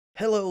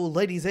Hello,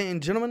 ladies and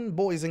gentlemen,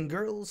 boys and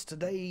girls.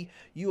 Today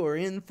you are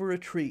in for a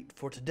treat.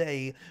 For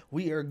today,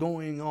 we are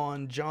going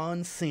on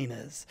John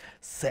Cena's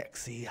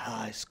sexy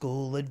high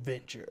school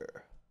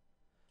adventure.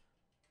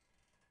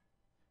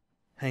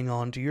 Hang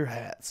on to your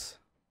hats.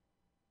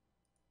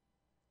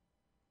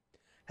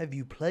 Have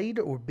you played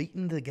or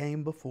beaten the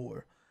game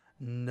before?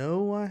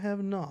 No, I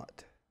have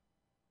not.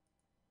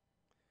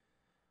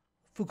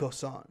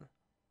 Fuko-san.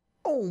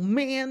 Oh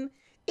man,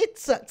 it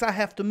sucks I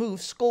have to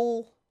move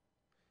school.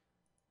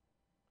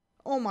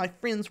 All my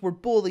friends were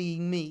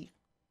bullying me.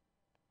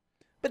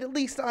 But at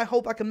least I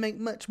hope I can make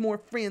much more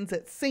friends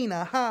at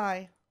Cena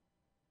High.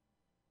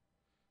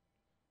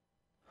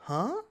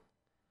 Huh?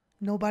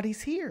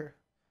 Nobody's here.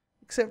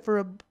 Except for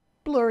a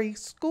blurry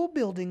school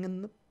building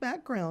in the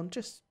background,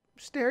 just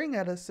staring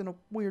at us in a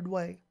weird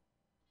way.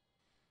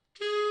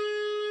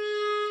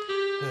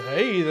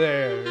 Hey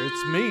there,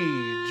 it's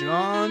me,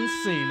 John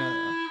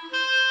Cena.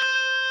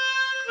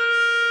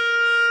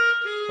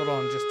 Hold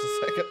on just a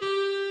second.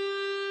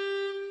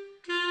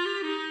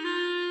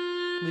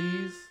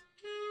 Please.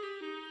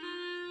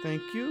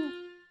 Thank you.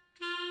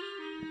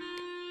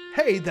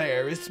 Hey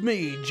there, it's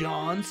me,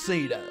 John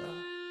Cena.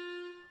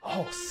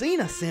 Oh,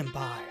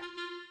 Cena-senpai.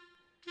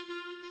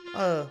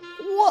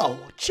 Whoa,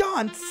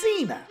 John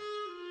Cena.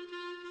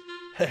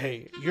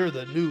 Hey, you're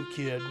the new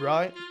kid,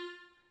 right?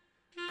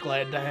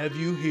 Glad to have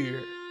you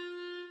here.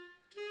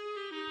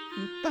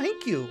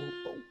 Thank you.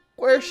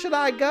 Where should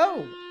I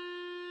go?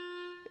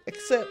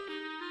 Except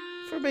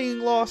for being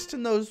lost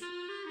in those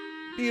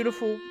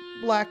beautiful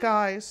black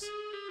eyes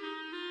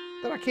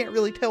that I can't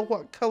really tell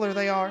what color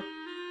they are.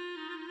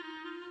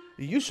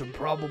 You should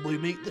probably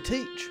meet the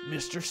teach,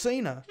 Mr.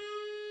 Cena.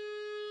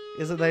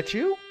 Isn't that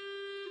you?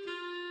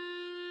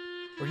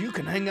 Or you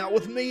can hang out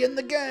with me and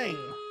the gang.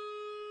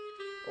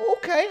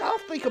 Okay, I'll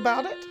think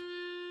about it.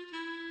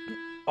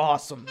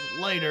 Awesome.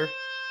 Later.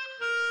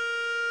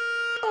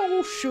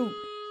 Oh, shoot.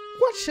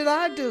 What should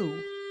I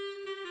do?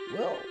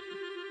 Well,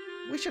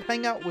 we should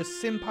hang out with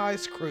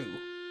Senpai's crew.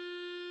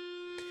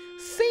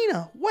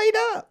 Cena, wait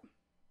up!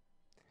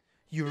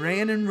 You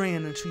ran and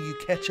ran until you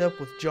catch up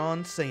with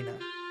John Cena.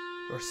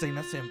 Or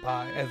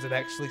Cena-senpai, as it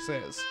actually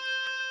says.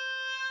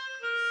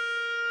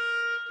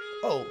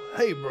 Oh,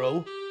 hey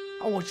bro.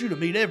 I want you to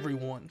meet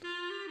everyone.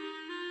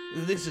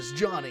 This is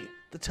Johnny,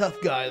 the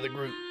tough guy of the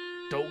group.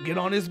 Don't get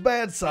on his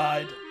bad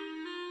side.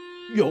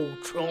 Yo,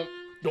 chump,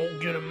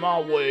 don't get in my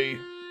way.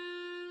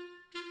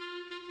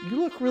 You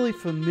look really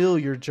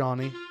familiar,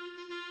 Johnny.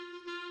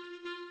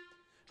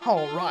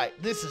 Alright,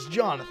 this is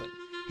Jonathan.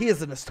 He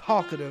isn't as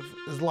talkative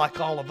as like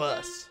all of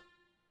us.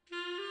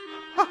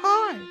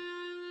 Hi.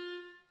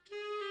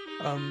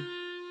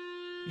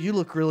 You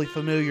look really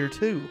familiar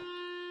too.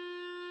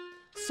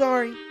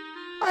 Sorry,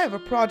 I have a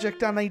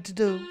project I need to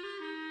do.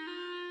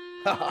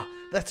 Haha,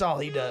 that's all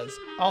he does.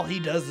 All he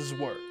does is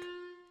work.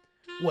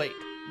 Wait,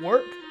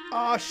 work?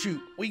 Aw,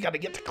 shoot, we gotta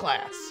get to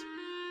class.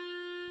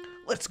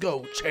 Let's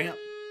go, champ.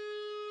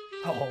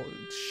 Oh,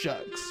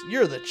 shucks,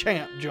 you're the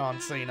champ,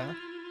 John Cena.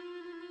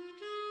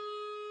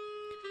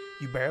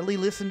 You barely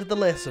listen to the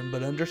lesson,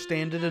 but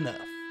understand it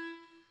enough.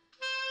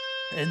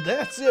 And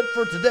that's it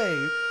for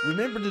today.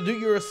 Remember to do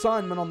your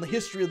assignment on the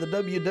history of the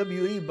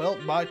WWE belt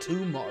by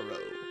tomorrow.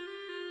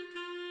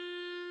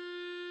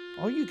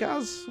 Oh, you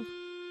guys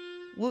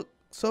look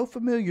so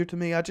familiar to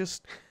me. I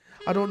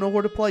don't know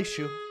where to place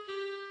you.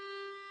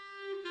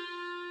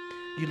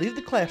 You leave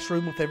the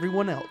classroom with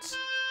everyone else.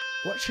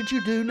 What should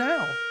you do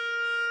now?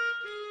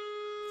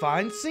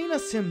 Find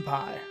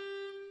Cena-senpai.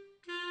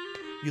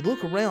 You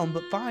look around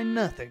but find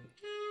nothing.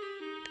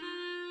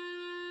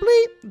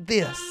 Bleep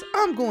this.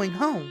 I'm going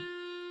home.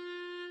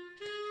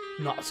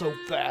 Not so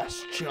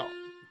fast, chump.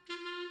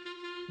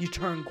 You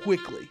turn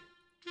quickly.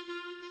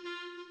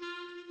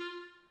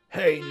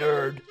 Hey,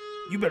 nerd.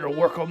 You better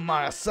work on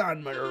my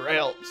assignment or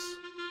else.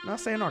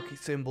 Nice anarchy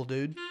symbol,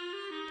 dude.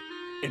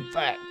 In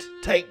fact,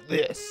 take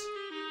this.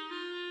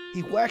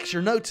 He whacks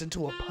your notes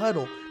into a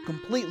puddle,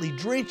 completely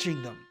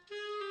drenching them.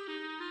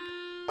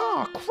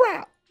 Aw,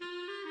 crap.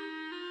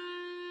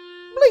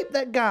 Bleep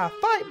that guy.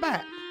 Fight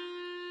back.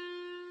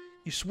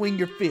 You swing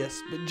your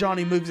fist, but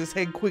Johnny moves his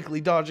head quickly,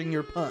 dodging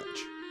your punch.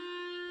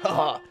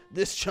 Haha,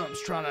 this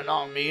chump's trying to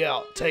knock me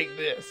out. Take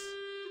this.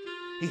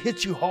 He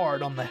hits you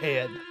hard on the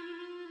head.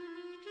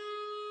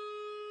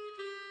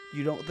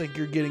 You don't think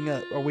you're getting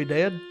up. Are we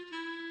dead?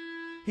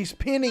 He's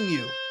pinning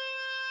you.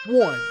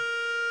 1,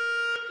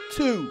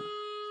 2,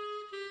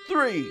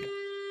 3.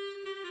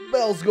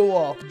 Bells go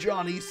off.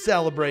 Johnny's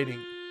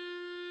celebrating.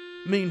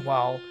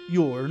 Meanwhile,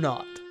 you're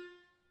not.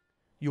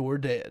 You're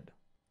dead.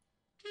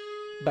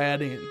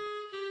 Bad end.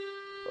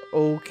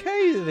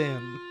 Okay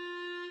then.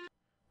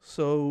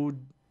 So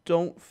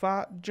don't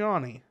fight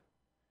Johnny.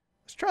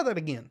 Let's try that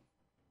again.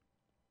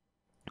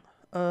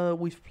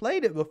 We've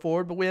played it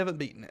before, but we haven't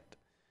beaten it.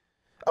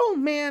 Oh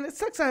man, it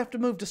sucks I have to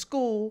move to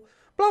school.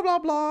 Blah blah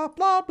blah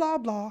blah blah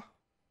blah.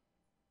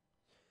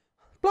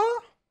 Blah.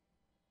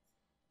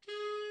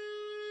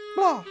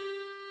 Blah.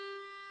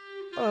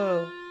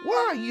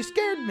 Why? You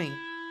scared me.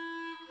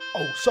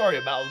 Oh, sorry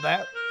about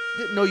that.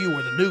 Didn't know you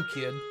were the new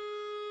kid.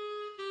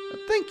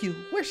 Thank you.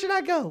 Where should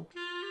I go?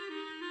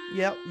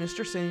 Yep,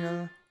 Mr.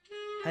 Cena.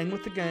 Hang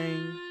with the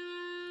gang.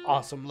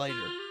 Awesome later.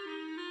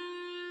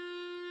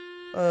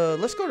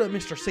 Let's go to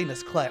Mr.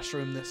 Cena's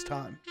classroom this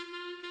time.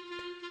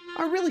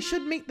 I really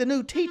should meet the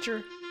new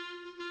teacher.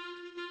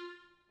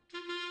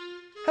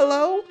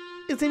 Hello?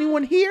 Is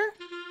anyone here?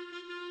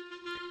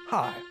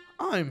 Hi,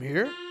 I'm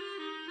here.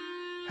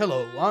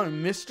 Hello,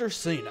 I'm Mr.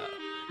 Cena,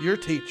 your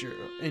teacher.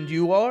 And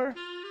you are?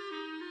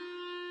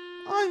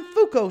 I'm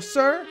Fuko,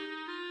 sir.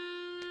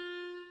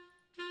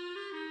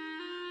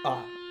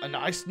 Ah, a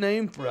nice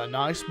name for a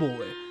nice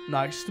boy.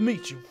 Nice to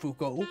meet you,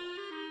 Fuko.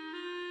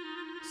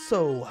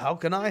 So, how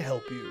can I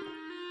help you?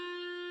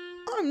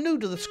 I'm new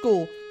to the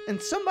school,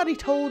 and somebody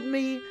told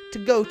me to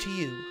go to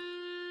you.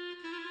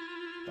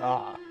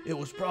 Ah, it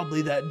was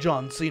probably that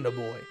John Cena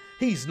boy.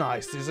 He's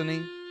nice, isn't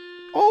he?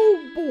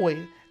 Oh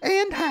boy,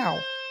 and how?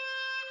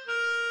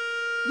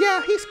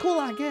 Yeah, he's cool,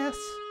 I guess.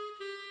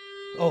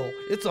 Oh,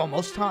 it's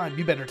almost time.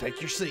 You better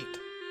take your seat.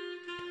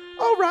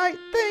 All right,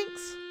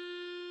 thanks.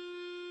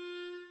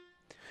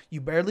 You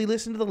barely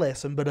listen to the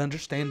lesson, but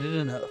understand it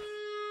enough.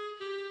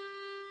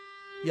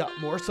 Yeah,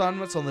 more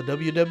assignments on the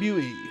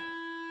WWE.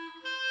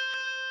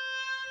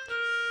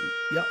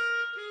 Yep.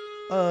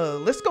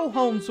 Let's go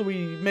home so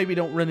we maybe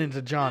don't run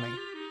into Johnny.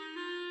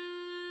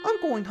 I'm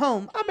going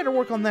home. I better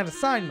work on that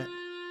assignment.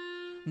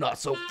 Not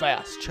so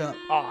fast, chump.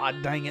 Aw,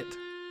 dang it.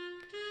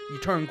 You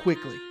turn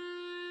quickly.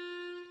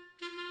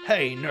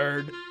 Hey,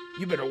 nerd.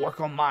 You better work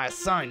on my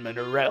assignment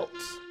or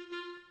else.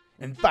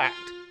 In fact,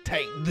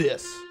 take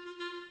this.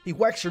 He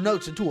whacks your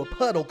notes into a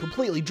puddle,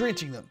 completely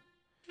drenching them.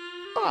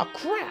 Aw,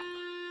 crap.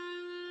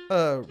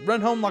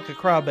 Run home like a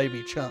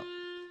crybaby, chump.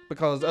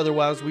 Because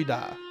otherwise we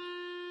die.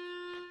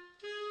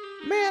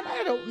 Man,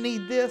 I don't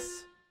need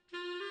this.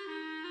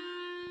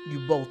 You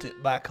bolt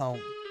it back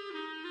home.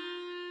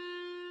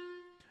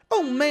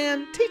 Oh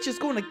man, teacher's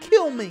gonna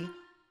kill me.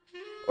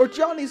 Or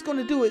Johnny's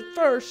gonna do it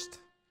first.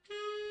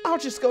 I'll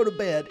just go to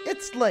bed.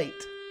 It's late.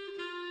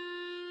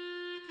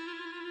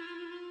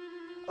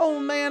 Oh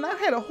man, I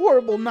had a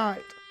horrible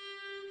night.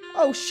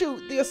 Oh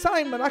shoot, the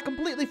assignment, I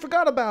completely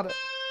forgot about it.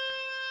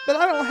 But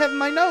I don't have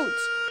my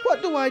notes.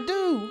 What do I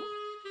do?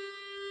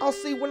 I'll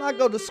see when I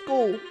go to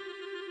school.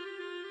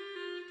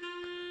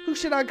 Who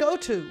should I go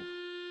to?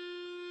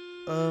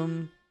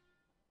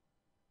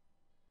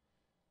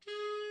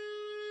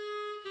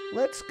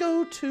 Let's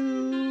go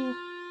to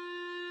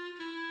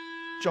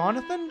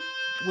Jonathan?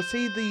 Was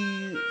he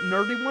the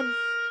nerdy one?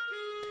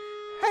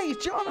 Hey,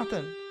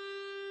 Jonathan.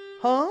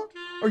 Huh?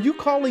 Are you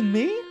calling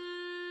me?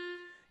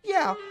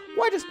 Yeah,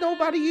 why does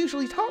nobody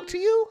usually talk to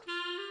you?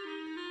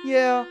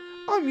 Yeah,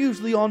 I'm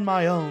usually on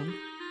my own.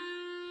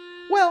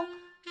 Well,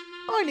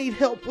 I need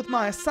help with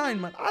my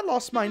assignment. I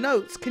lost my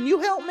notes. Can you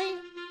help me?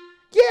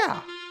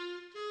 Yeah.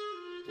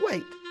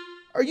 Wait,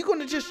 are you going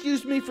to just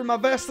use me for my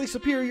vastly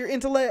superior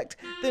intellect,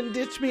 then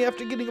ditch me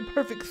after getting a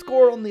perfect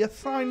score on the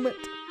assignment?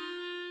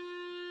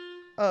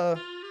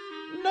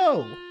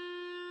 No.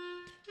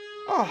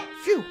 Oh,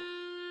 phew.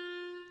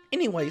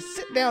 Anyways,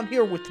 sit down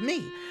here with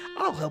me.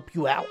 I'll help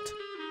you out.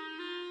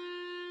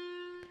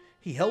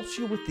 He helps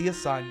you with the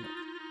assignment.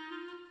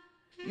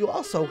 You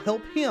also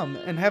help him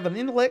and have an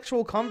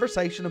intellectual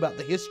conversation about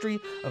the history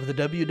of the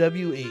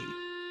WWE.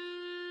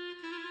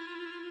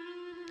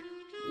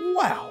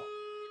 Wow,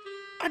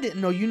 I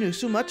didn't know you knew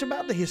so much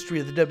about the history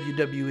of the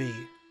WWE.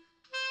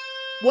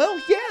 Well,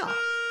 yeah,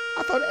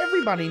 I thought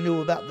everybody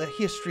knew about the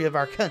history of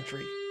our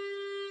country.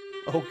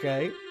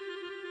 Okay.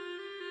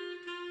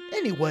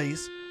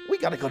 Anyways, we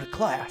gotta go to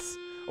class,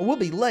 or we'll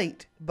be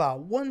late by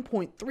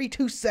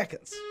 1.32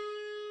 seconds.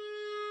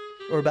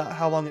 Or about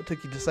how long it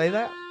took you to say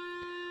that?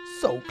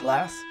 So,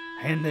 class,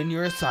 hand in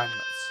your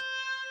assignments.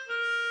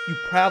 You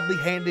proudly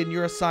hand in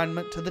your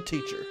assignment to the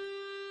teacher.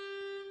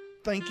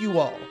 Thank you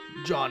all.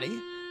 Johnny,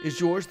 is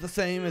yours the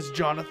same as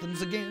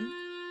Jonathan's again?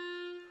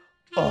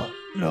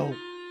 No.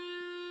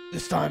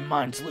 This time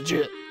mine's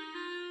legit.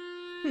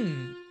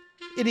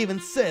 It even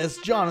says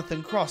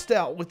Jonathan crossed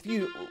out with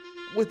you,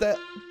 with that.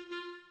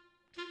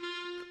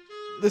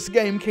 This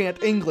game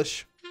can't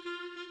English.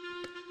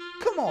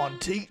 Come on,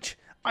 Teach.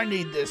 I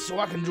need this so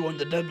I can join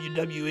the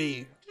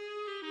WWE.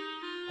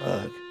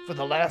 Ugh, for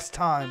the last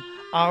time,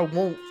 I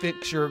won't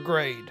fix your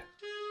grade.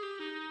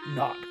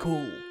 Not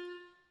cool.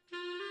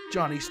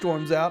 Johnny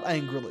storms out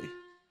angrily.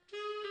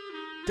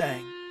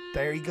 Dang,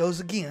 there he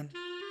goes again.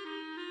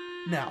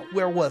 Now,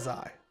 where was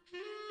I?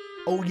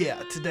 Oh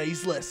yeah,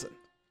 today's lesson.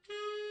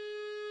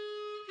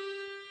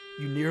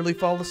 You nearly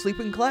fall asleep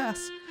in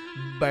class,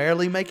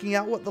 barely making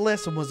out what the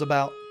lesson was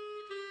about.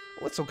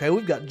 Well, it's okay,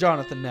 we've got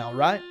Jonathan now,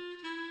 right?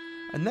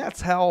 And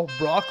that's how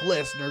Brock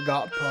Lesnar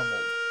got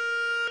pummeled.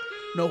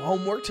 No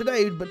homework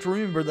today, but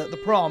remember that the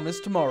prom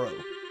is tomorrow.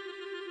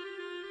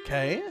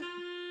 Okay,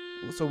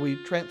 so we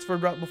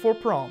transferred right before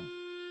prom.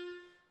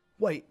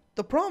 Wait,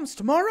 the prom's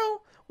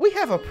tomorrow? We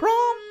have a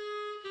prom?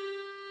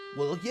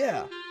 Well,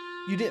 yeah.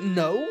 You didn't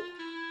know?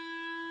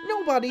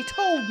 Nobody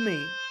told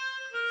me.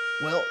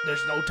 Well,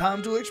 there's no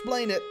time to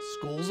explain it.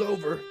 School's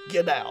over.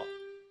 Get out.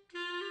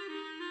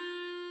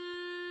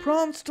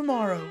 Prom's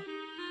tomorrow.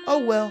 Oh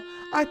well,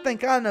 I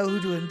think I know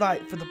who to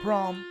invite for the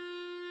prom.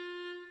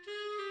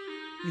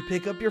 You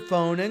pick up your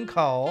phone and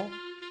call.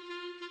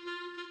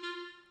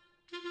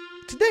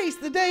 Today's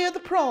the day of the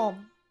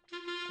prom.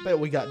 I bet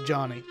we got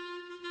Johnny.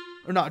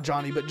 Or not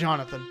Johnny, but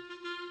Jonathan.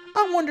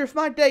 I wonder if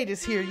my date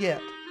is here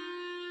yet.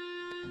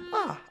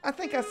 Ah, I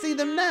think I see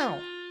them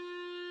now.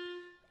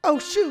 Oh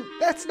shoot,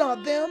 that's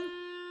not them.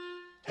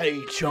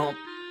 Hey, chump.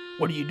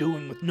 What are you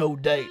doing with no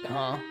date,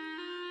 huh?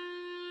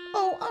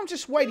 Oh, I'm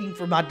just waiting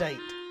for my date.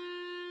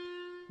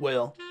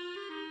 Well,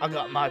 I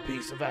got my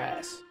piece of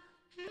ass.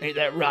 Ain't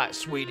that right,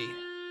 sweetie?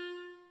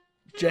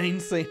 Jane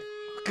Cena.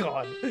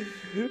 God.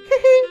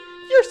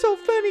 You're so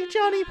funny,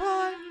 Johnny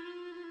Pie.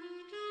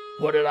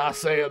 What did I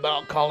say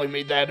about calling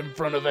me that in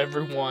front of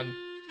everyone?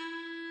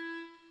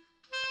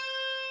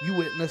 You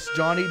witness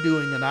Johnny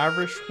doing an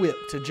Irish whip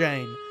to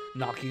Jane,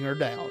 knocking her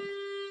down.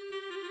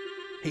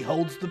 He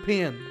holds the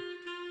pin.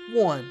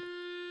 1,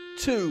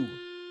 2,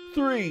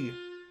 3.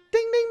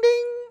 Ding, ding,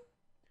 ding.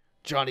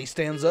 Johnny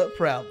stands up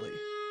proudly.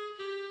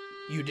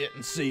 You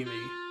didn't see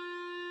me.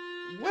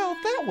 Well,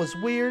 that was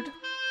weird.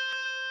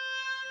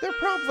 They're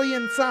probably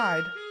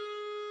inside.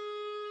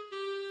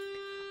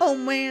 Oh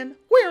man,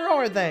 where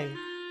are they?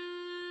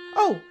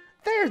 Oh,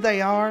 there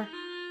they are.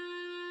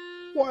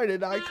 Why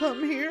did I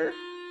come here?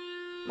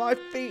 My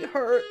feet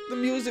hurt, the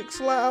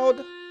music's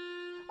loud.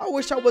 I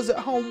wish I was at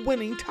home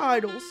winning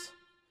titles.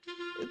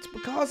 It's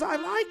because I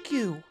like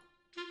you.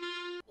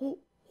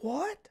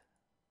 What?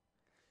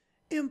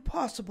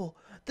 Impossible.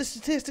 The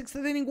statistics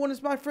that anyone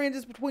is my friend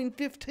is between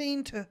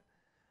 15 to...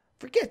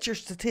 Forget your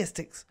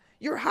statistics.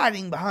 You're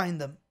hiding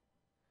behind them.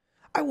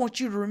 I want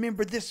you to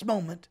remember this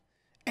moment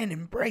and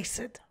embrace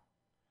it.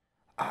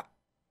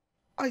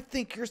 I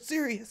think you're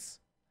serious.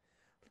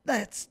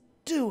 Let's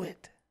do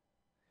it.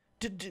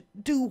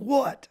 Do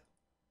what?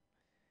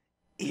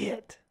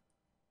 It.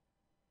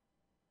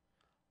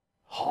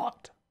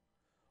 Hot.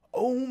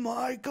 Oh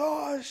my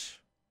gosh.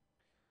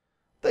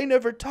 They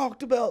never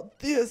talked about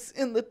this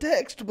in the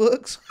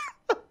textbooks.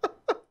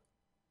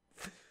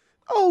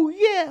 Oh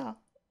yeah.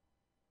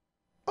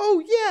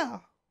 Oh yeah.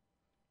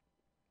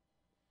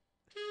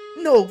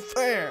 No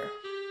fair.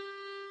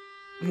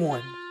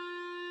 1.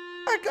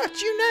 I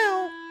got you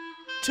now.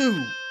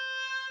 2.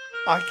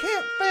 I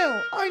can't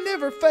fail. I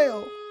never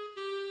fail.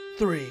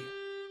 3.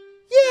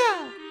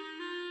 Yeah.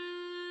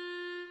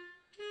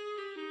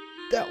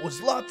 That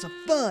was lots of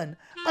fun.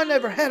 I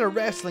never had a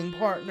wrestling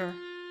partner.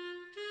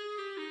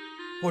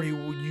 What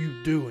were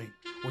you doing?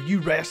 Were you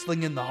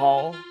wrestling in the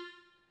hall?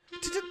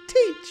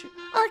 Teach.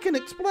 I can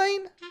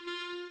explain.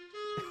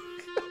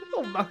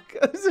 Oh my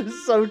God, this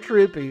is so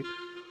trippy.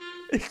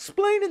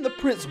 Explain in the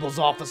principal's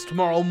office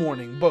tomorrow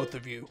morning, both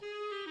of you.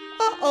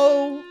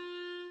 Uh-oh.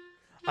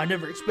 I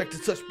never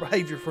expected such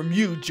behavior from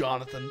you,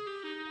 Jonathan.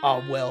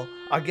 Ah, well,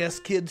 I guess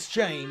kids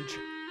change.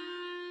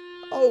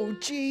 Oh,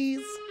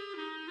 jeez.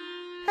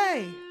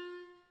 Hey.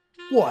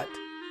 What?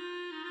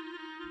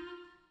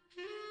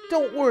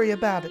 Don't worry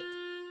about it.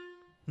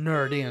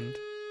 Nerd end.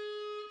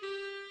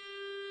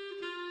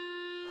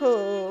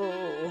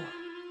 Oh.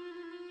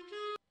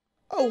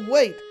 Oh,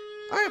 wait.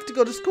 I have to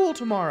go to school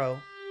tomorrow.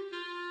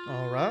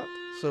 Alright,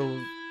 so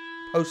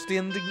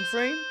post-ending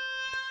scene?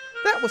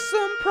 That was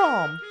some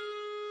prom.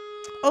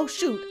 Oh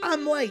shoot,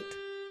 I'm late.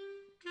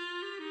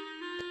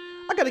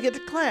 I gotta get to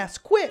class,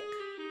 quick.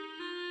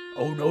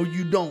 Oh no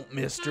you don't,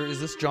 mister. Is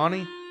this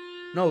Johnny?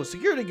 No,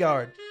 security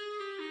guard.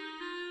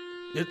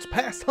 It's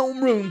past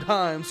homeroom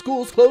time.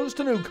 School's closed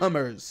to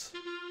newcomers.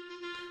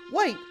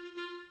 Wait,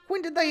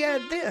 when did they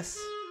add this?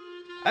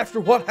 After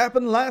what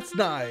happened last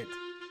night.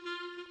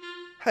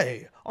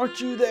 Hey,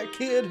 aren't you that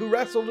kid who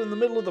wrestled in the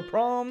middle of the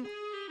prom?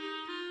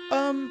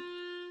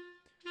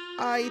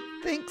 I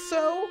think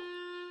so.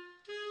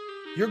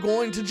 You're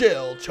going to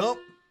jail, chump.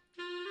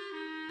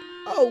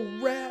 Oh,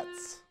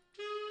 rats.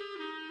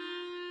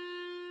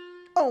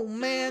 Oh,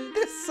 man,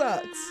 this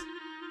sucks.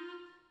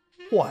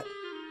 What?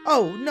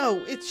 Oh, no,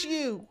 it's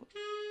you.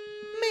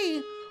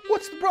 Me?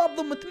 What's the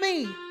problem with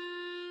me?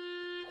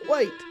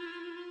 Wait,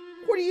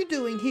 what are you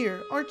doing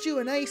here? Aren't you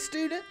an A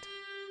student?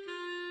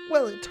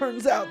 Well, it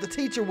turns out the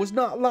teacher was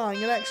not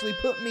lying and actually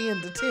put me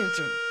in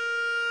detention.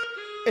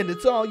 And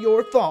it's all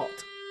your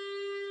fault.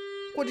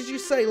 What did you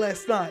say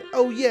last night?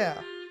 Oh,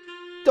 yeah.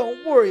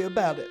 Don't worry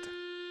about it.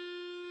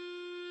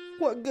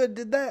 What good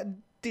did that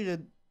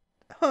did?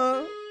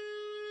 Huh?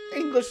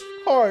 English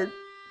hard.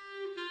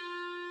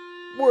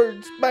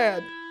 Words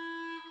bad.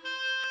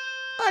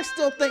 I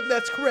still think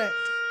that's correct.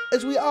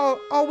 As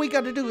all we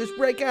got to do is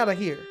break out of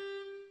here.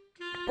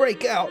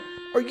 Break out?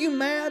 Are you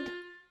mad?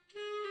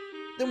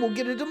 Then we'll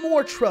get into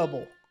more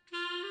trouble.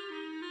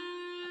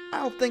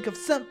 I'll think of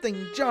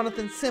something,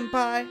 Jonathan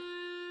Senpai.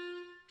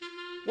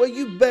 Well,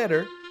 you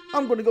better.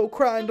 I'm gonna go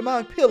cry into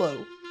my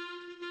pillow.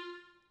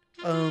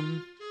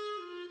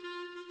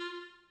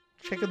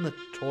 Checking the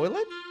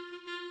toilet?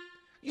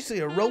 You see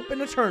a rope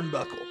and a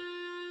turnbuckle.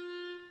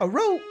 A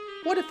rope?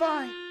 What if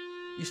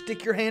You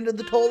stick your hand in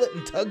the toilet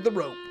and tug the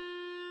rope.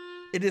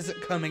 It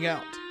isn't coming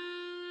out.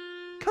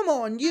 Come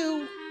on,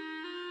 you.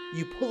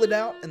 You pull it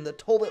out and the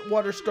toilet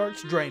water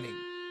starts draining.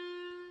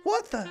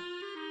 What the?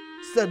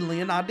 Suddenly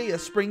an idea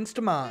springs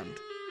to mind.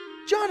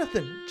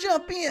 Jonathan,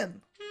 jump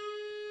in.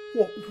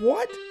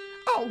 What?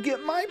 I'll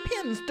get my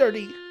pins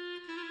dirty.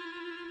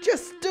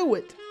 Just do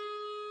it.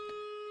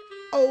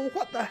 Oh,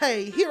 what the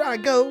hey, here I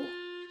go.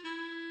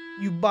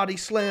 You body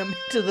slam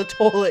into the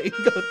toilet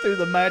and go through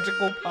the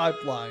magical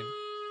pipeline.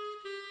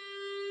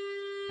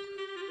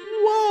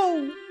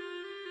 Whoa!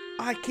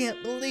 I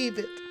can't believe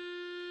it.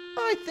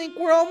 I think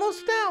we're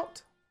almost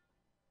out.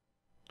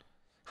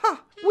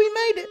 Ha! We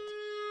made it.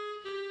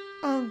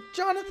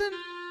 Jonathan?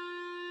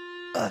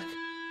 Ugh,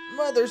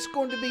 Mother's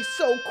going to be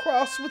so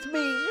cross with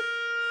me.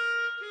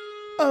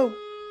 Oh,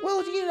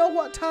 well, do you know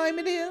what time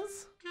it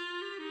is?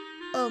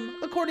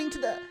 According to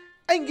the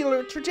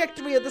angular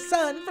trajectory of the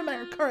sun from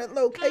our current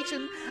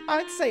location,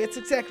 I'd say it's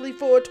exactly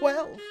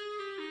 4:12.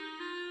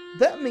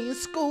 That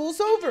means school's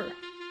over.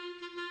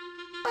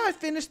 I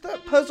finished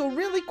that puzzle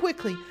really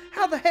quickly.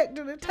 How the heck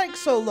did it take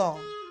so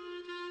long?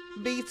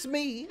 Beats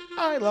me.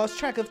 I lost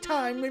track of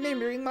time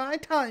remembering my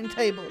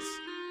timetables.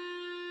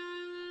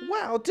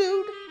 Wow,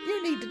 dude,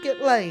 you need to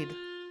get laid.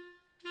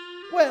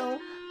 Well,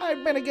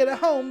 I'd better get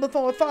home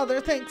before Father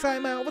thinks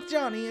I'm out with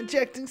Johnny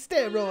injecting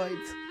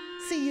steroids.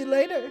 See you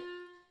later.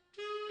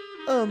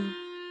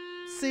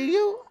 See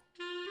you?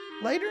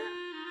 Later?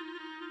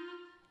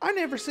 I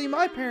never see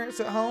my parents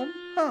at home,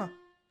 huh?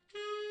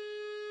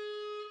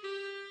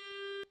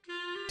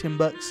 Tim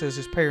Buck says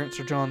his parents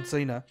are John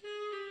Cena.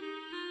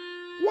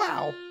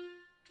 Wow!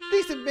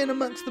 These have been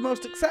amongst the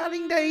most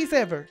exciting days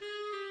ever.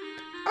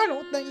 I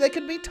don't think they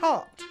could be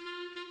topped.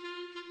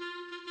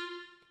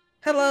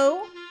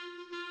 Hello?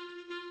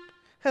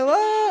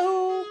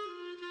 Hello?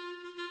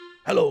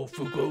 Hello,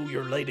 Fuko,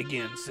 you're late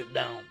again. Sit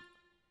down.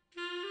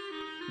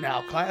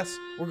 Now, class,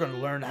 we're going to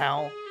learn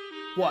how...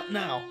 What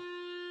now?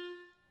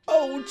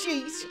 Oh,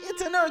 jeez,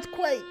 it's an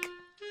earthquake.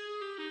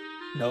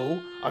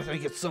 No, I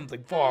think it's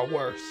something far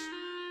worse.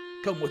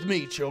 Come with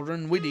me,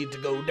 children. We need to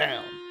go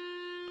down.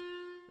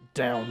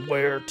 Down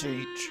where,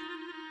 Teach?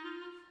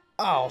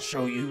 I'll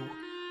show you.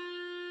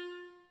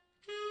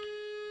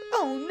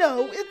 Oh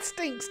no, it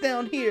stinks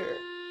down here.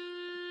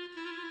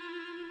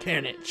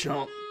 Can it,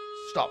 chump?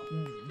 Stop,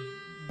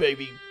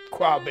 baby,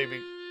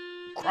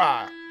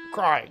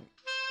 crying.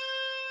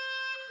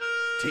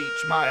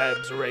 Teach, my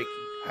abs are aching.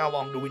 How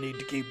long do we need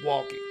to keep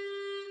walking?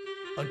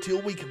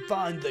 Until we can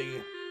find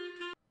the...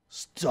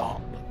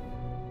 Stop.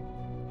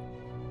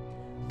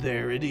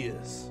 There it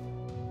is.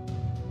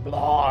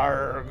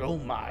 Blarg, oh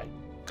my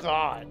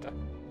God.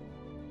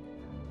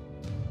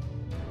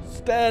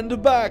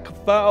 Stand back,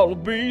 foul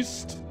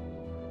beast.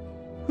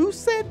 Who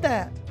said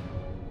that?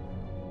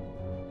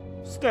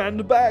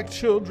 Stand back,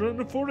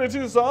 children, for it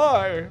is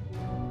I,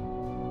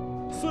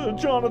 Sir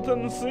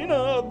Jonathan Cena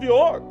of the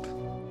Ark.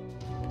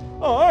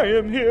 I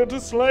am here to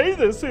slay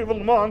this evil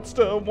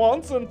monster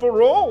once and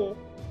for all.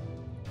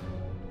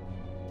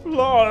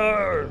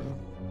 Blarg.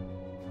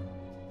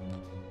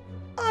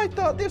 I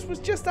thought this was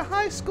just a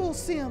high school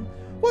sim.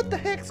 What the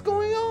heck's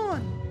going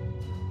on?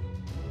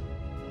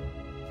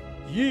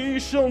 Ye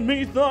shall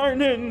meet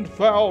thine end,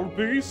 foul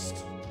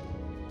beast.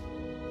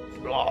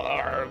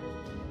 Blarg.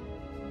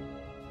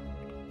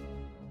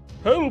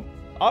 Help,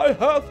 I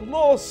hath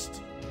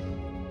lost.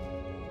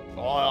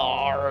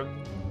 Blarg.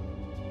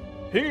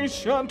 He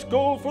shan't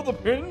go for the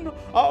pin.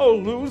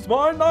 I'll lose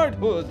my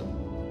knighthood.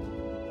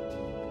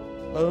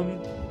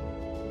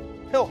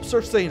 Help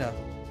Sir Cena.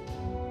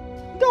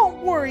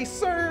 Don't worry,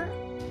 sir.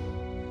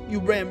 You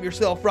ram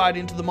yourself right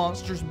into the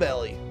monster's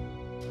belly.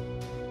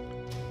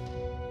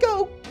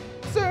 Go,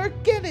 sir,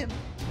 get him.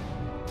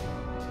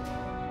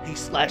 He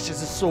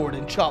slashes his sword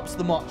and chops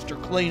the monster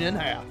clean in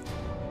half.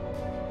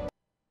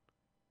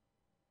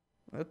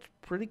 That's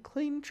a pretty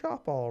clean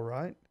chop, all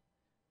right.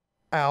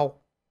 Ow.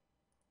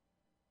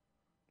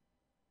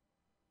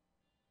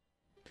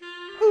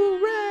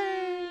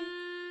 Hooray!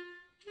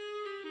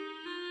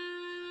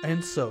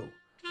 And so,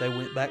 they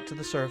went back to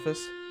the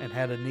surface and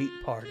had a neat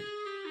party.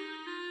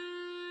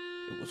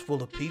 It was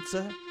full of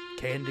pizza,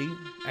 candy,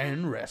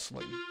 and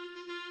wrestling.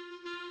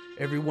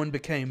 Everyone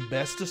became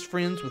bestest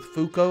friends with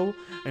Fuko,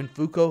 and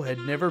Fuko had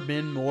never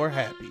been more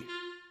happy.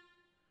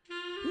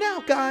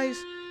 Now, guys,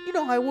 you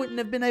know I wouldn't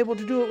have been able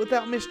to do it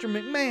without Mr.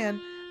 McMahon,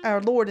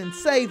 our Lord and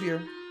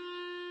Savior.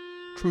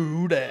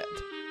 True that.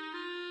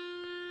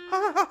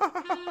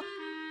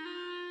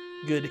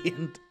 Good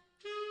end.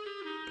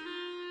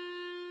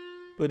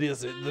 But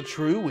is it the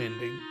true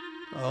ending?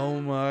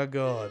 Oh my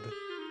God.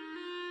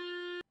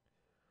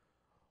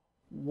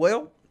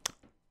 Well,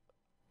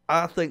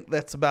 I think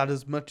that's about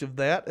as much of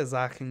that as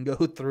I can go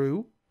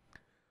through.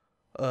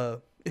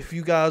 If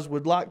you guys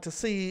would like to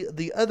see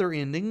the other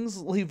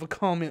endings, leave a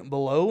comment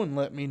below and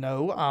let me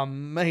know. I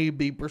may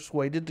be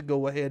persuaded to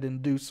go ahead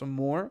and do some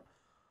more.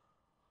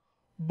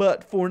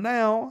 But for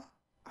now,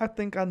 I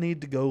think I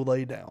need to go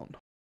lay down.